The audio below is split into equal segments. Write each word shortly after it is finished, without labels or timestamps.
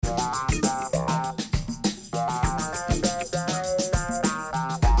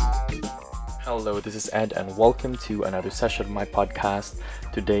this is Ed, and welcome to another session of my podcast.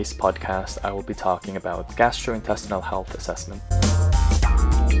 Today's podcast, I will be talking about gastrointestinal health assessment.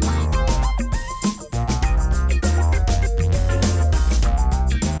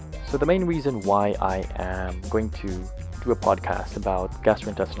 So, the main reason why I am going to do a podcast about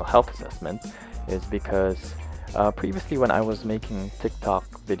gastrointestinal health assessment is because previously, when I was making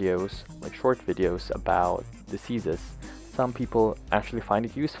TikTok videos, like short videos about diseases, some people actually find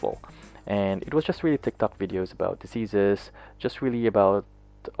it useful. And it was just really TikTok videos about diseases, it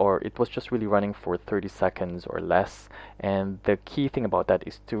was just really running for 30 seconds or less. And the key thing about that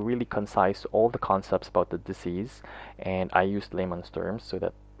is to really concise all the concepts about the disease. And I used layman's terms so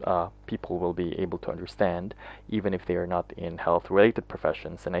that people will be able to understand, even if they are not in health related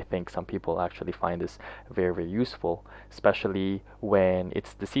professions. And I think some people actually find this very, very useful, especially when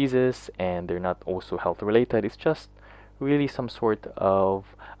it's diseases and they're not also health related. It's just really some sort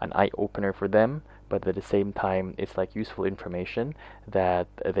of an eye opener for them, but at the same time, it's like useful information that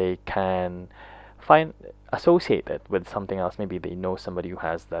they can find associated with something else. Maybe they know somebody who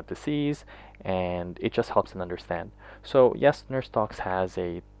has that disease, and it just helps them understand. So yes, Nurse Talks has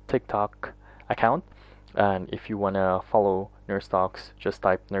a TikTok account, and if you want to follow Nurse Talks, just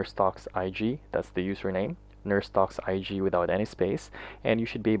type Nurse Talks IG. That's the username, Nurse Talks IG without any space, and you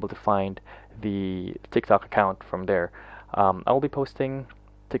should be able to find the TikTok account from there. I'll be posting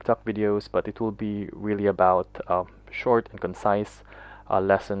TikTok videos, but it will be really about short and concise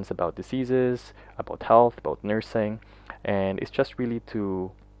lessons about diseases, about health, about nursing, and it's just really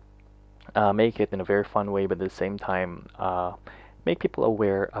to make it in a very fun way, but at the same time make people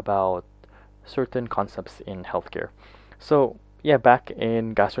aware about certain concepts in healthcare. So yeah, back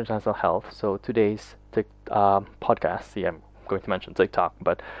in gastrointestinal health. So today's podcast, yeah, I'm going to mention TikTok,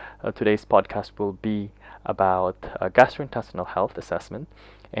 but today's podcast will be about gastrointestinal health assessment,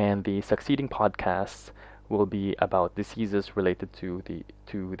 and the succeeding podcasts will be about diseases related to the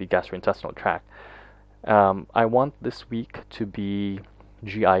gastrointestinal tract. I want this week to be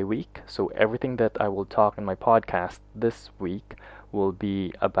GI week, so everything that I will talk in my podcast this week will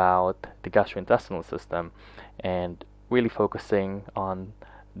be about the gastrointestinal system, and really focusing on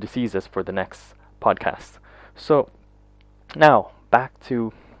diseases for the next podcast. So now back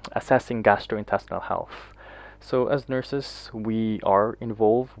to assessing gastrointestinal health. So as nurses, we are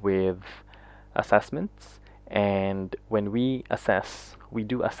involved with assessments, and when we assess, we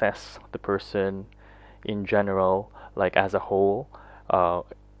do assess the person in general, like as a whole.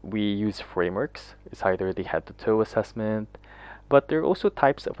 We use frameworks. It's either the head to toe assessment, but there are also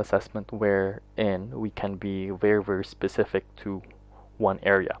types of assessment wherein we can be very, very specific to one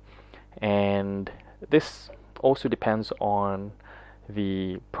area. And this also depends on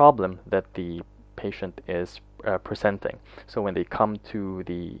the problem that the patient is presenting. So when they come to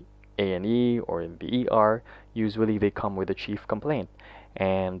the A&E or in the ER, usually they come with a chief complaint,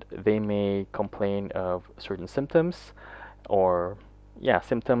 and they may complain of certain symptoms or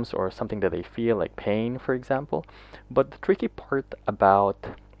something that they feel like pain, for example. But the tricky part about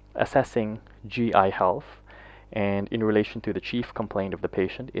assessing GI health and in relation to the chief complaint of the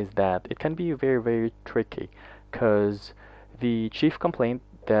patient is that it can be very, very tricky, because the chief complaint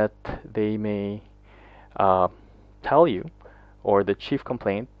that they may tell you, or the chief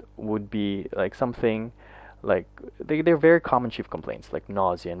complaint would be like something like they're very common chief complaints like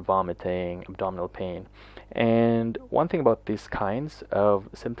nausea and vomiting, abdominal pain. And one thing about these kinds of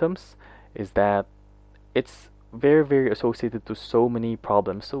symptoms is that it's very, very associated to so many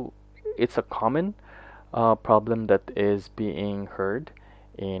problems. So it's a common problem that is being heard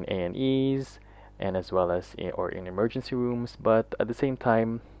in A&Es and as well as in emergency rooms, but at the same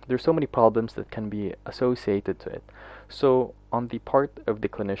time there's so many problems that can be associated to it. So on the part of the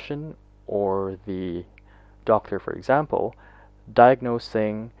clinician or the doctor, for example,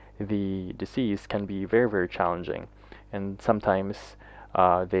 diagnosing the disease can be very, very challenging, and sometimes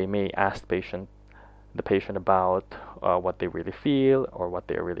they may ask the patient about what they really feel or what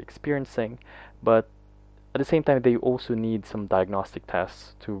they are really experiencing, but at the same time they also need some diagnostic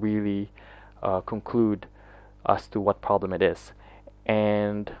tests to really conclude as to what problem it is.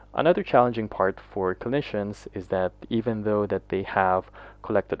 And another challenging part for clinicians is that even though that they have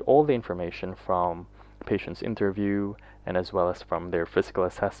collected all the information from patient's interview and as well as from their physical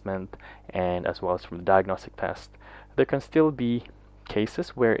assessment and as well as from the diagnostic test, there can still be cases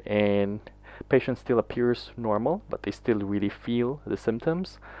wherein patient still appears normal, but they still really feel the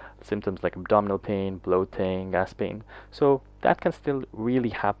symptoms like abdominal pain, bloating, gas pain. So that can still really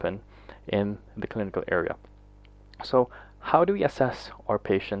happen in the clinical area. So how do we assess our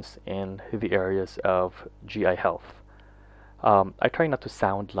patients in the areas of GI health? I try not to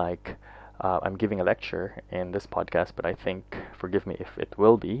sound like I'm giving a lecture in this podcast, but I think, forgive me if it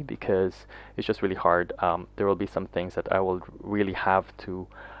will be, because it's just really hard. There will be some things that I will really have to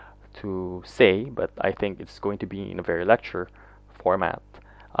say, but I think it's going to be in a very lecture format.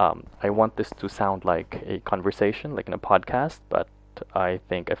 I want this to sound like a conversation, like in a podcast, but I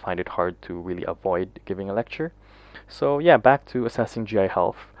think I find it hard to really avoid giving a lecture. So yeah, back to assessing GI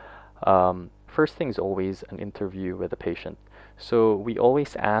health. First thing is always an interview with the patient. So we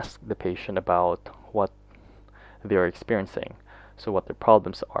always ask the patient about what they are experiencing, so what their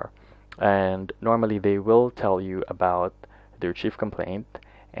problems are. And normally they will tell you about their chief complaint,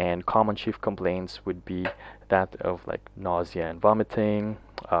 and common chief complaints would be that of like nausea and vomiting,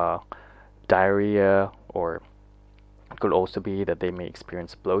 diarrhea, or it could also be that they may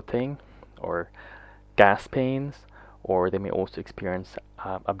experience bloating or gas pains, or they may also experience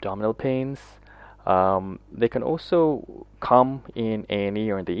abdominal pains. They can also come in A&E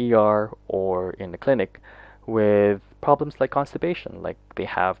or in the ER or in the clinic with problems like constipation, like they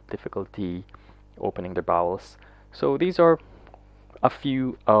have difficulty opening their bowels. So these are a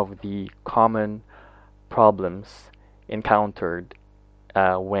few of the common problems encountered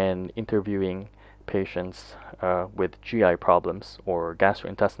when interviewing patients with GI problems or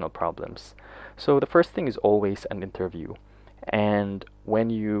gastrointestinal problems. So the first thing is always an interview. And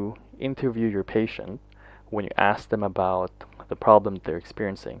when you interview your patient, when you ask them about the problem they're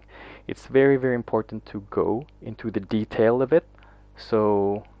experiencing, it's very, very important to go into the detail of it.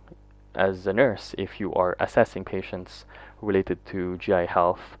 So as a nurse, if you are assessing patients related to GI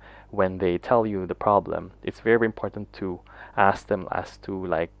health, when they tell you the problem, it's very important to ask them as to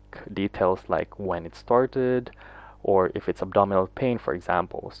like details like when it started, or if it's abdominal pain, for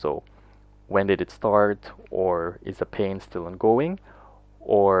example. So when did it start, or is the pain still ongoing?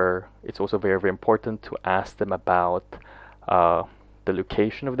 Or it's also very, very important to ask them about the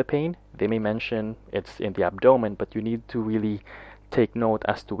location of the pain. They may mention it's in the abdomen, but you need to really take note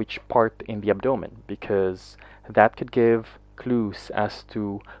as to which part in the abdomen, because that could give clues as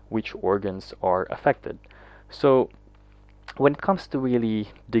to which organs are affected. So when it comes to really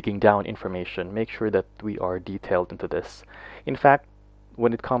digging down information, make sure that we are detailed into this. In fact,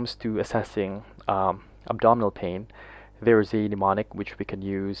 when it comes to assessing abdominal pain, there is a mnemonic which we can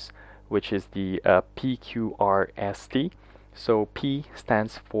use, which is the PQRST. So P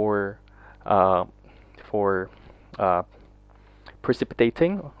stands for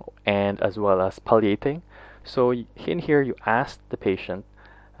precipitating and as well as palliating. So in here you ask the patient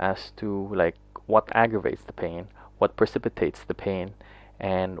as to like what aggravates the pain, what precipitates the pain,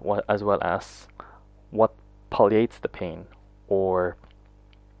 and what as well as what palliates the pain, or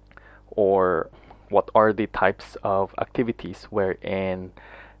what are the types of activities wherein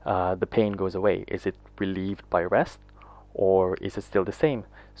the pain goes away. Is it relieved by rest, or is it still the same?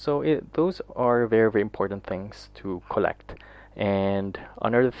 So those are very, very important things to collect. And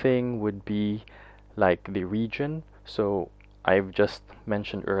another thing would be like the region. So I've just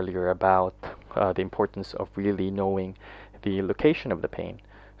mentioned earlier about the importance of really knowing the location of the pain.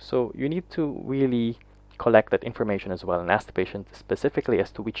 So you need to really collect that information as well and ask the patient specifically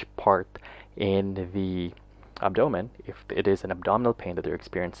as to which part in the abdomen, if it is an abdominal pain that they're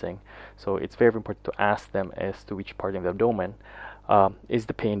experiencing. So it's very important to ask them as to which part in the abdomen is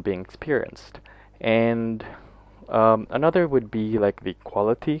the pain being experienced. And another would be like the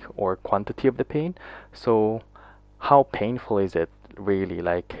quality or quantity of the pain. So how painful is it really?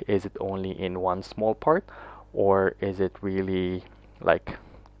 Like, is it only in one small part, or is it really like,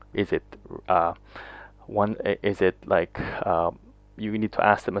 is it is it like you need to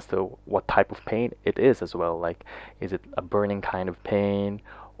ask them as to what type of pain it is as well. Like, is it a burning kind of pain,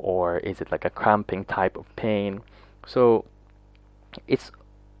 or is it like a cramping type of pain? So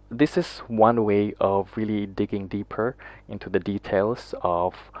this is one way of really digging deeper into the details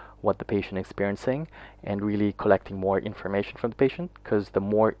of what the patient is experiencing and really collecting more information from the patient, because the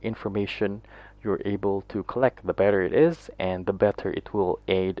more information you're able to collect, the better it is, and the better it will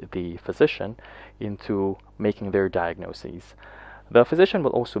aid the physician into making their diagnoses. The physician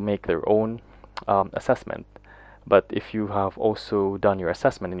will also make their own assessment, but if you have also done your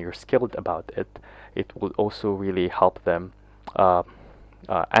assessment and you're skilled about it, it will also really help them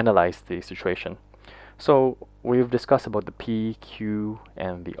analyze the situation. So we've discussed about the P, Q,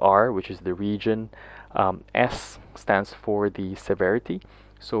 and the R, which is the region. S stands for the severity.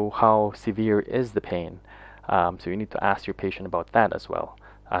 So how severe is the pain? So you need to ask your patient about that as well,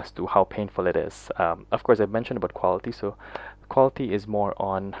 as to how painful it is. Of course, I've mentioned about quality. So quality is more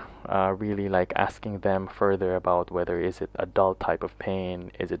on really like asking them further about whether is it a dull type of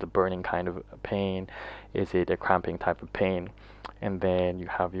pain, is it a burning kind of pain, is it a cramping type of pain, and then you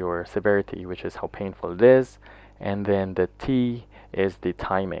have your severity, which is how painful it is, and then the T is the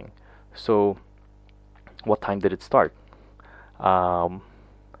timing. So what time did it start? Um,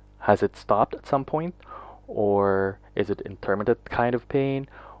 has it stopped at some point, or is it intermittent kind of pain,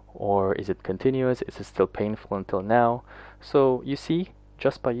 or is it continuous? Is it still painful until now? So you see,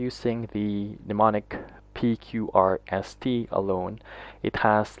 just by using the mnemonic PQRST alone, it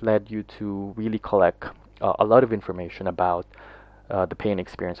has led you to really collect a lot of information about the pain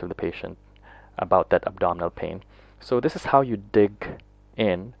experience of the patient, about that abdominal pain. So this is how you dig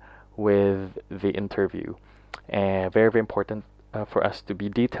in with the interview. And very, very important for us to be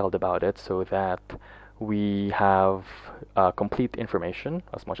detailed about it so that we have complete information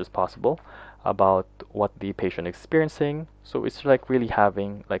as much as possible about what the patient is experiencing. So it's like really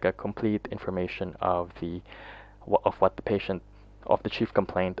having like a complete information of what the patient, of the chief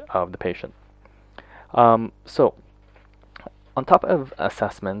complaint of the patient. So on top of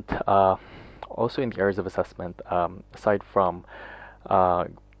assessment, also in the areas of assessment, aside from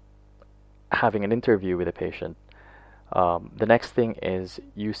having an interview with a patient, the next thing is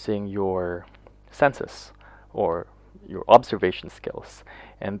using your senses or your observation skills.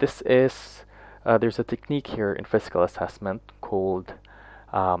 And this is, there's a technique here in physical assessment called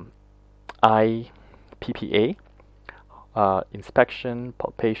IPPA, inspection,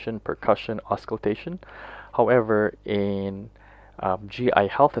 palpation, percussion, auscultation. However, in GI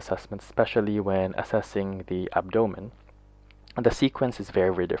health assessment, especially when assessing the abdomen, the sequence is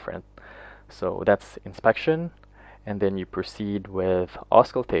very, very different. So that's inspection, and then you proceed with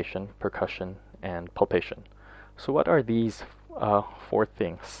auscultation, percussion, and palpation. So what are these four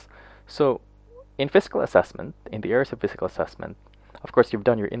things? So in physical assessment, in the areas of physical assessment, of course you've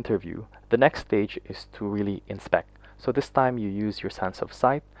done your interview. The next stage is to really inspect. So this time you use your sense of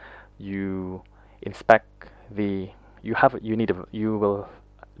sight. You inspect you will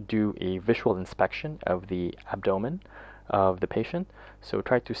do a visual inspection of the abdomen of the patient. So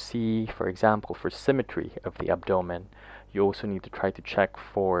try to see, for example, for symmetry of the abdomen. You also need to try to check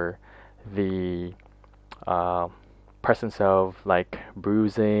for the presence of like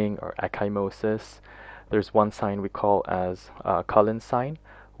bruising or ecchymosis. There's one sign we call as Cullen's sign,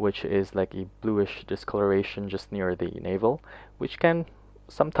 which is like a bluish discoloration just near the navel, which can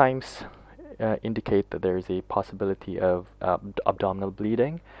sometimes indicate that there is a possibility of abdominal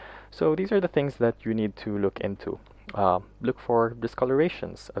bleeding. So these are the things that you need to look into. Look for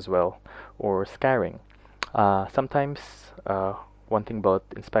discolorations as well, or scarring. Sometimes one thing about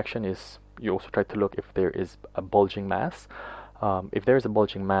inspection is you also try to look if there is a bulging mass. If there is a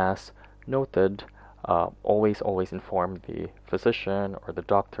bulging mass noted, always inform the physician or the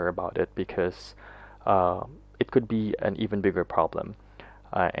doctor about it, because it could be an even bigger problem,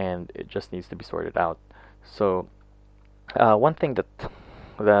 and it just needs to be sorted out. So one thing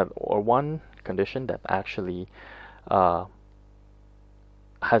one condition that actually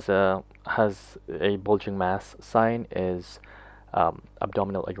has a bulging mass sign is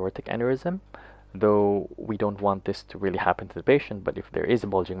abdominal aortic aneurysm. Though we don't want this to really happen to the patient, but if there is a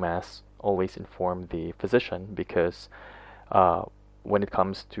bulging mass, always inform the physician, because when it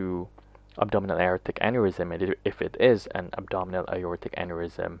comes to abdominal aortic aneurysm, if it is an abdominal aortic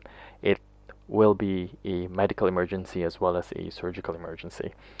aneurysm, it will be a medical emergency as well as a surgical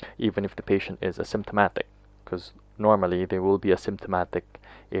emergency, even if the patient is asymptomatic, because normally they will be asymptomatic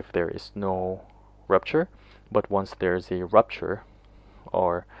if there is no rupture, but once there's a rupture,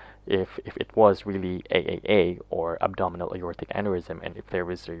 or if it was really AAA or abdominal aortic aneurysm, and if there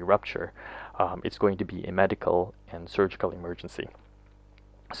is a rupture, it's going to be a medical and surgical emergency.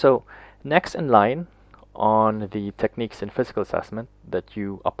 So next in line on the techniques in physical assessment that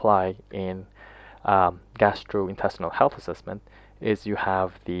you apply in gastrointestinal health assessment is you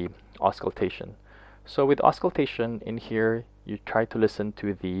have the auscultation. So with auscultation in here, you try to listen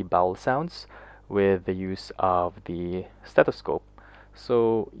to the bowel sounds with the use of the stethoscope.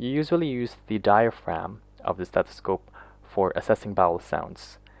 So you usually use the diaphragm of the stethoscope for assessing bowel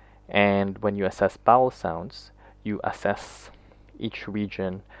sounds. And when you assess bowel sounds, you assess each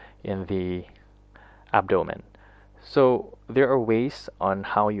region in the abdomen. So there are ways on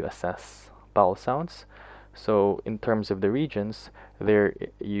how you assess bowel sounds. So in terms of the regions, there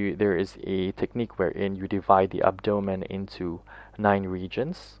is a technique wherein you divide the abdomen into 9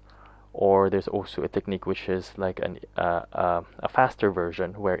 regions, or there's also a technique which is like a faster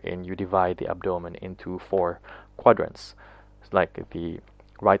version wherein you divide the abdomen into 4 quadrants. It's like the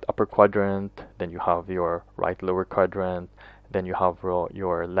right upper quadrant, then you have your right lower quadrant, then you have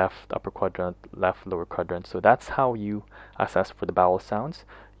your left upper quadrant, left lower quadrant. So that's how you assess for the bowel sounds.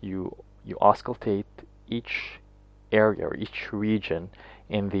 You auscultate each area or each region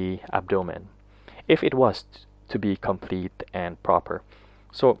in the abdomen if it was to be complete and proper.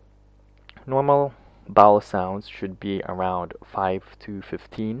 So normal bowel sounds should be around 5 to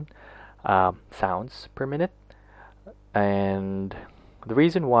 15 sounds per minute. And the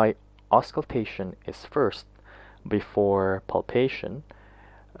reason why auscultation is first before palpation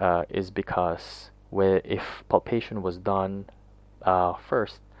is because if palpation was done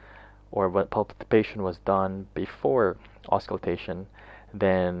first, or when palpation was done before auscultation,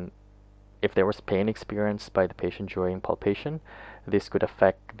 then if there was pain experienced by the patient during palpation, this could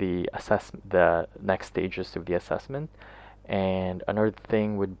affect the next stages of the assessment. And another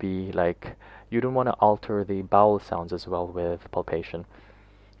thing would be like you don't want to alter the bowel sounds as well with palpation.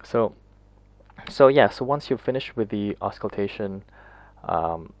 So so once you've finished with the auscultation,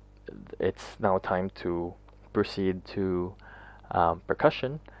 um, it's now time to proceed to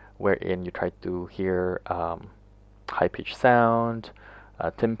percussion, wherein you try to hear high pitched sound,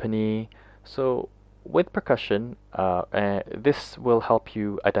 timpani. So with percussion, this will help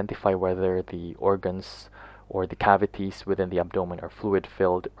you identify whether the organs or the cavities within the abdomen are fluid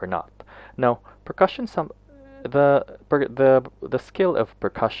filled or not. Now, percussion, the skill of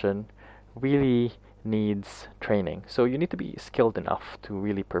percussion really needs training. So you need to be skilled enough to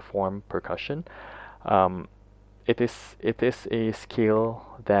really perform percussion. Um, it is a skill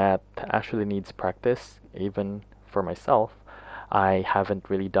that actually needs practice. Even for myself, I haven't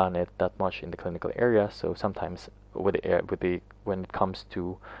really done it that much in the clinical area. So sometimes when it comes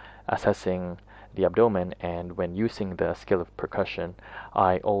to assessing the abdomen and when using the skill of percussion,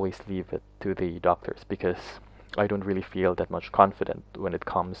 I always leave it to the doctors because I don't really feel that much confident when it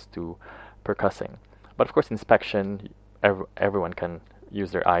comes to percussing. But of course, inspection, everyone can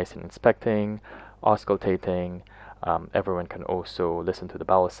use their eyes in inspecting, auscultating. Everyone can also listen to the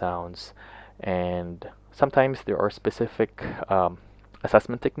bowel sounds, and sometimes there are specific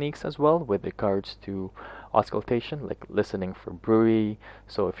assessment techniques as well with regards to auscultation, like listening for bruit.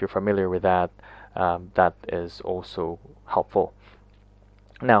 So if you're familiar with that, that is also helpful.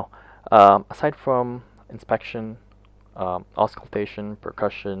 Now, aside from inspection, auscultation,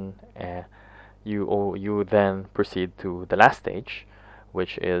 percussion, you then proceed to the last stage,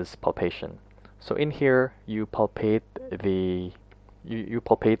 which is palpation. So in here, you palpate the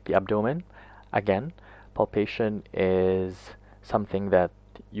abdomen. Again, palpation is something that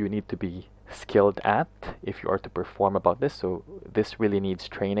you need to be skilled at if you are to perform about this. So this really needs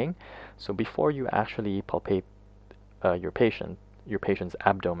training. So before you actually palpate your patient's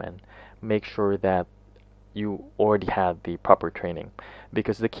abdomen, make sure that you already had the proper training.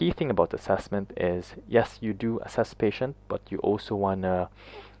 Because the key thing about assessment is, yes, you do assess patient, but you also want to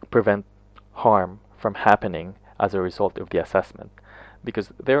prevent harm from happening as a result of the assessment.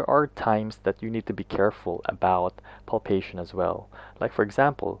 Because there are times that you need to be careful about palpation as well. Like for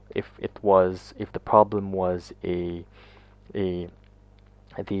example, if the problem was a the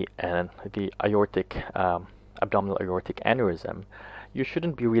aortic abdominal aortic aneurysm, you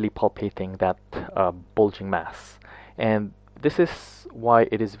shouldn't be really palpating that bulging mass. And this is why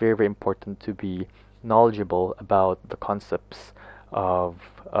it is very, very important to be knowledgeable about the concepts of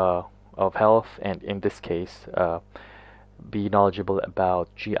health, and in this case, be knowledgeable about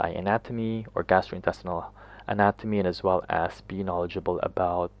GI anatomy or gastrointestinal anatomy, and as well as be knowledgeable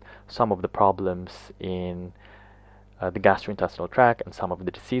about some of the problems in the gastrointestinal tract and some of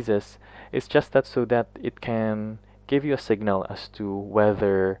the diseases. It's just that so that it can give you a signal as to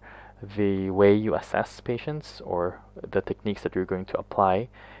whether the way you assess patients or the techniques that you're going to apply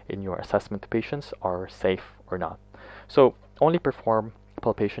in your assessment to patients are safe or not. So only perform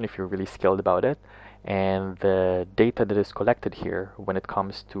palpation if you're really skilled about it. And the data that is collected here when it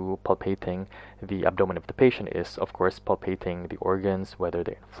comes to palpating the abdomen of the patient is, of course, palpating the organs, whether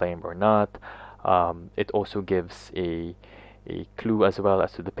they're inflamed or not. It also gives a clue as well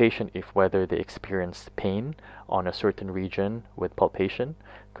as to the patient if whether they experience pain on a certain region with palpation,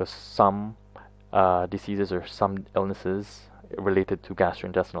 because some diseases or some illnesses related to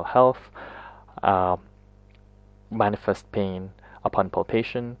gastrointestinal health manifest pain upon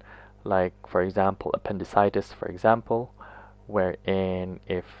palpation, like for example appendicitis, for example, wherein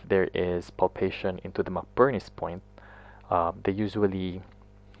if there is palpation into the McBurney's point, they usually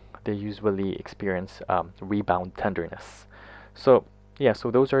experience rebound tenderness. So yeah, so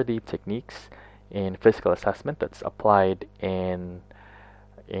those are the techniques in physical assessment that's applied in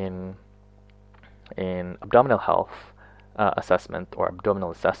abdominal health assessment or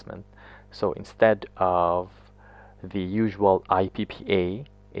abdominal assessment. So instead of the usual IPPA,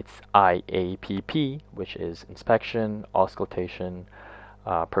 it's IAPP, which is inspection, auscultation,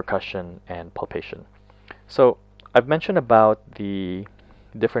 percussion, and palpation. So I've mentioned about the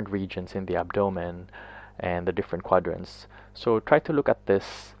different regions in the abdomen and the different quadrants. So try to look at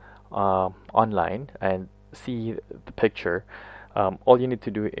this online and see the picture. All you need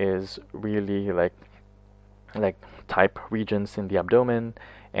to do is really like type regions in the abdomen,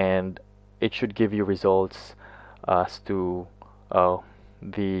 and it should give you results as to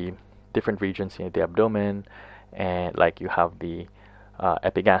the different regions in the abdomen, and like you have the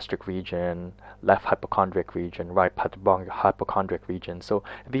epigastric region, left hypochondriac region, right hypochondriac region. So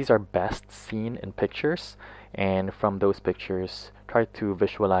these are best seen in pictures, and from those pictures, try to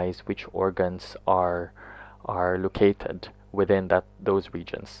visualize which organs are located within those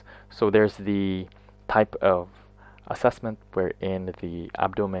regions. So there's the type of assessment wherein the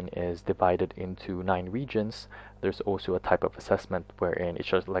abdomen is divided into 9 regions. There's also a type of assessment wherein it's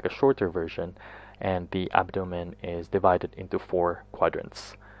just like a shorter version, and the abdomen is divided into 4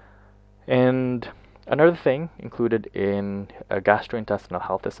 quadrants. And another thing included in a gastrointestinal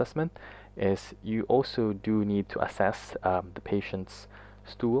health assessment is you also do need to assess the patient's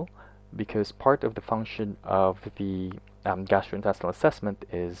stool, because part of the function of the gastrointestinal assessment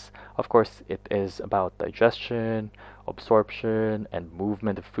is, of course, it is about digestion, absorption, and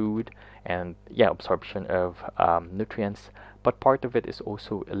movement of food, and absorption of nutrients, but part of it is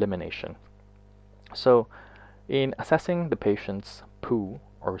also elimination. So in assessing the patient's poo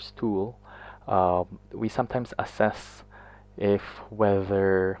or stool, we sometimes assess if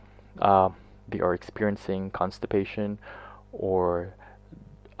whether they are experiencing constipation or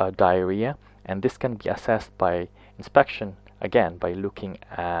diarrhea, and this can be assessed by inspection, again by looking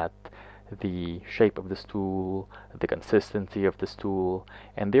at the shape of the stool, the consistency of the stool,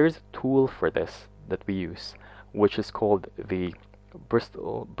 and there is a tool for this that we use, which is called the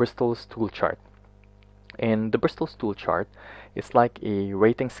Bristol stool chart. And the Bristol stool chart is like a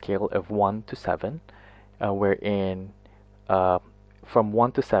rating scale of 1 to 7, wherein from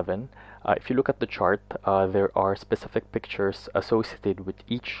 1 to 7, if you look at the chart, there are specific pictures associated with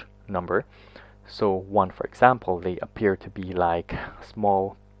each number. So 1, for example, they appear to be like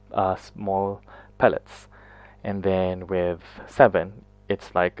small pellets, and then with 7,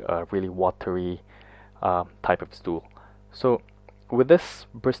 it's like a really watery type of stool. So with this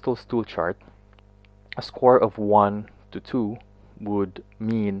Bristol stool chart, a score of 1 to 2 would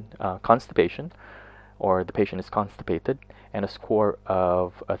mean constipation, or the patient is constipated, and a score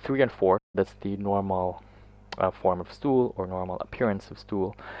of 3 and 4, that's the normal form of stool or normal appearance of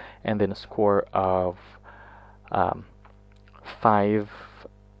stool, and then a score of 5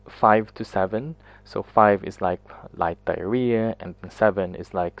 to 7. So 5 is like light diarrhea, and 7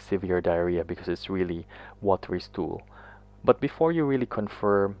 is like severe diarrhea because it's really watery stool. But before you really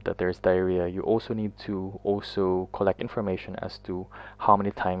confirm that there's diarrhea, you also need to also collect information as to how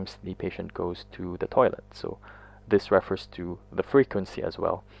many times the patient goes to the toilet. So this refers to the frequency as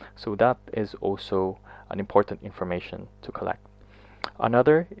well. So that is also an important information to collect.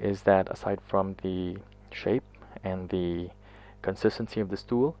 Another is that aside from the shape and the consistency of the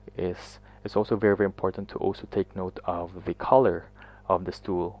stool, it's also very, very important to also take note of the color of the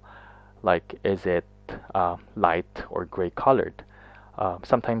stool. Like, is it light or gray colored?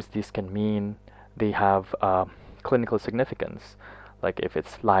 Sometimes this can mean they have clinical significance. Like if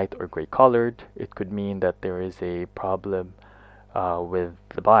it's light or gray colored, it could mean that there is a problem with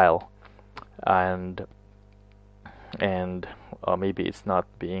the bile, and maybe it's not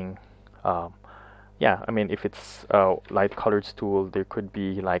being if it's light colored stool, there could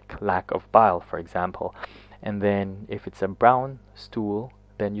be like lack of bile, for example. And then if it's a brown stool,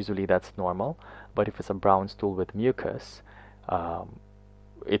 then usually that's normal. But if it's a brown stool with mucus,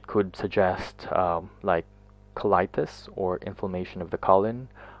 it could suggest like colitis or inflammation of the colon,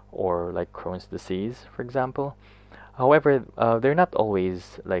 or like Crohn's disease, for example. However, they're not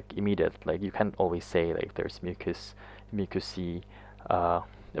always like immediate. Like you can't always say like if there's mucousy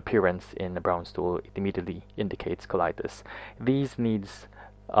appearance in a brown stool, it immediately indicates colitis.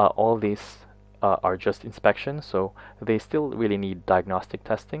 All these are just inspection, so they still really need diagnostic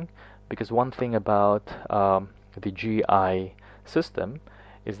testing, because one thing about the GI system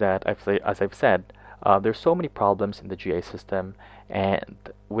is that, as I've said, there's so many problems in the GI system, and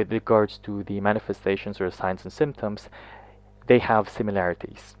with regards to the manifestations or signs and symptoms, they have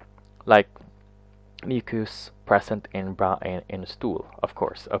similarities. Like mucus present in stool, of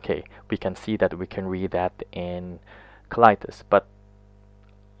course. Okay, we can see that, we can read that in colitis, but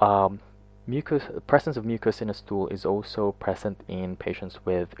presence of mucus in a stool is also present in patients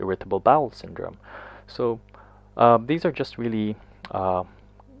with irritable bowel syndrome. So These are just really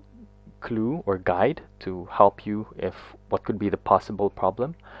clue or guide to help you if what could be the possible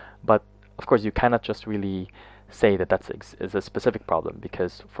problem. But of course, you cannot just really say that is a specific problem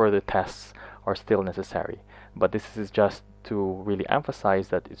because further tests are still necessary. But this is just to really emphasize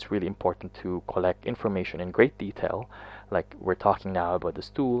that it's really important to collect information in great detail. Like we're talking now about the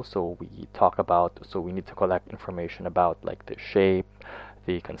stool, so we need to collect information about like the shape,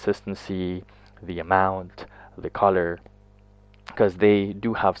 the consistency, the amount, the color, because they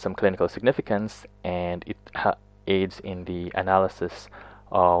do have some clinical significance and it aids in the analysis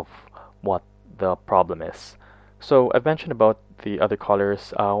of what the problem is. So I've mentioned about the other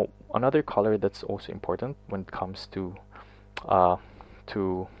colors. Another color that's also important when it comes uh,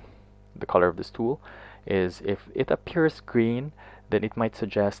 to the color of the stool is if it appears green, then it might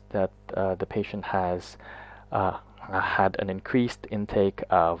suggest that the patient has had an increased intake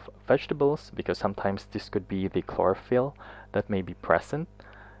of vegetables, because sometimes this could be the chlorophyll that may be present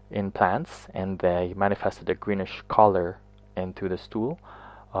in plants and they manifested a greenish color into the stool.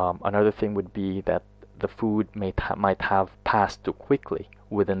 Another thing would be that the food might have passed too quickly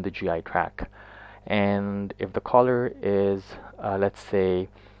within the GI tract. And if the color is, let's say,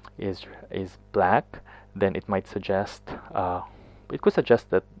 is black, then it could suggest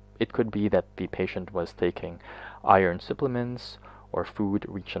that it could be that the patient was taking iron supplements or food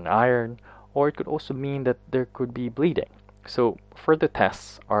rich in iron, or it could also mean that there could be bleeding. So further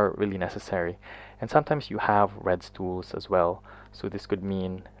tests are really necessary, and sometimes you have red stools as well. So this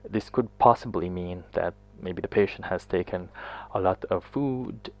could possibly mean that maybe the patient has taken a lot of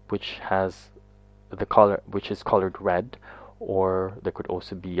food which is colored red, or there could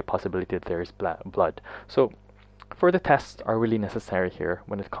also be a possibility that there is blood. So further tests are really necessary here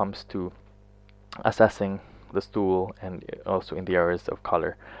when it comes to assessing the stool and also in the areas of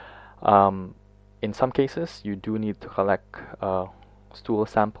color. In some cases, you do need to collect stool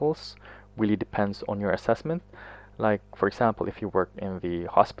samples. Really depends on your assessment. Like, for example, if you work in the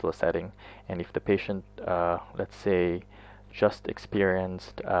hospital setting and if the patient, let's say, just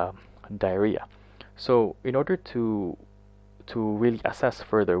experienced diarrhea. So in order to really assess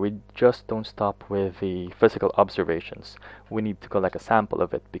further, we just don't stop with the physical observations. We need to collect a sample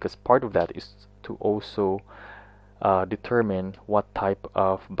of it because part of that is to also determine what type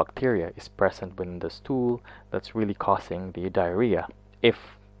of bacteria is present within the stool that's really causing the diarrhea, if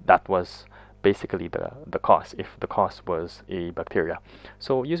that was basically the cause, if the cause was a bacteria.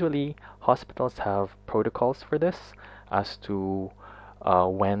 So usually hospitals have protocols for this as to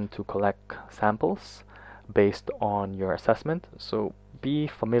when to collect samples based on your assessment. So be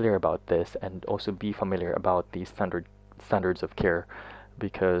familiar about this and also be familiar about the standards of care,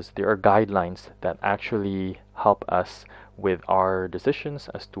 because there are guidelines that actually help us with our decisions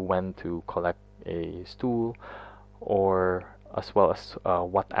as to when to collect a stool, or as well as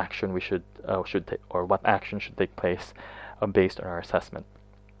what action we should take, or what action should take place based on our assessment.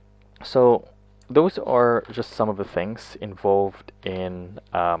 So those are just some of the things involved in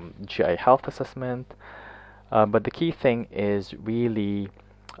GI health assessment. But the key thing is really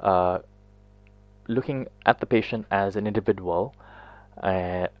looking at the patient as an individual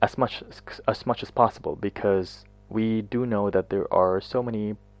as much as possible, because we do know that there are so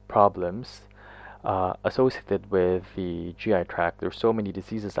many problems associated with the GI tract. There's so many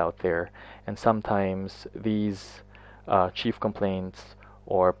diseases out there, and sometimes these chief complaints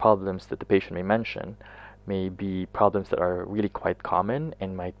or problems that the patient may mention may be problems that are really quite common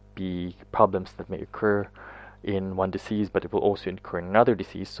and might be problems that may occur in one disease, but it will also occur in another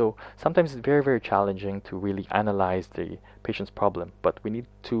disease. So sometimes it's very, very challenging to really analyze the patient's problem, but we need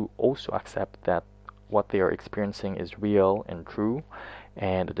to also accept that what they are experiencing is real and true,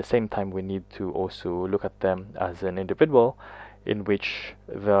 and at the same time we need to also look at them as an individual in which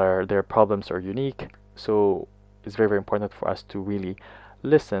their problems are unique. So it's very, very important for us to really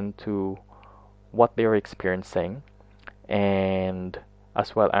listen to what they are experiencing, and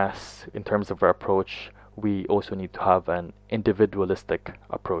as well as in terms of our approach, we also need to have an individualistic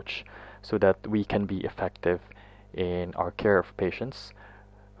approach so that we can be effective in our care of patients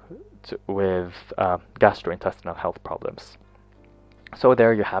with gastrointestinal health problems. So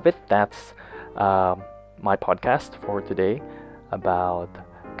there you have it. That's my podcast for today about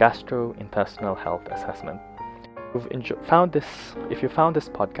gastrointestinal health assessment. If you found this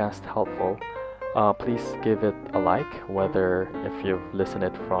podcast helpful, please give it a like, whether if you've listened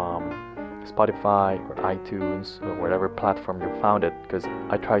it from Spotify or iTunes or whatever platform you found it, because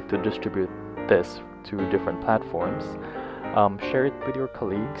I try to distribute this to different platforms. Share it with your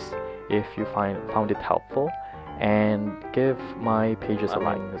colleagues if you found it helpful, and give my pages a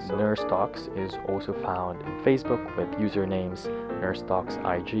like. Nurse Talks is also found in Facebook with usernames Nurse Talks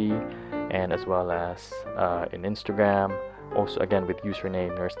IG, and as well as in Instagram, also again with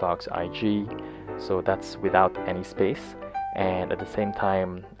username Nurse Talks IG. So that's without any space. And at the same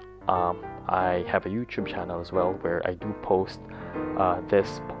time, I have a YouTube channel as well where I do post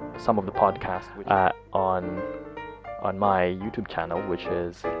some of the podcasts on my YouTube channel, which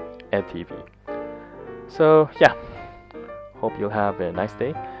is EdTV. So yeah, hope you'll have a nice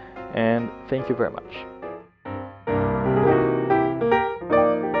day, and thank you very much.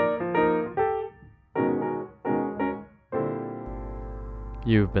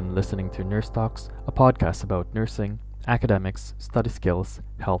 You've been listening to Nurse Talks, a podcast about nursing, academics, study skills,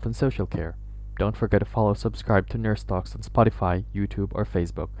 health, and social care. Don't forget to follow, subscribe to Nurse Talks on Spotify, YouTube, or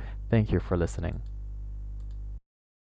Facebook. Thank you for listening.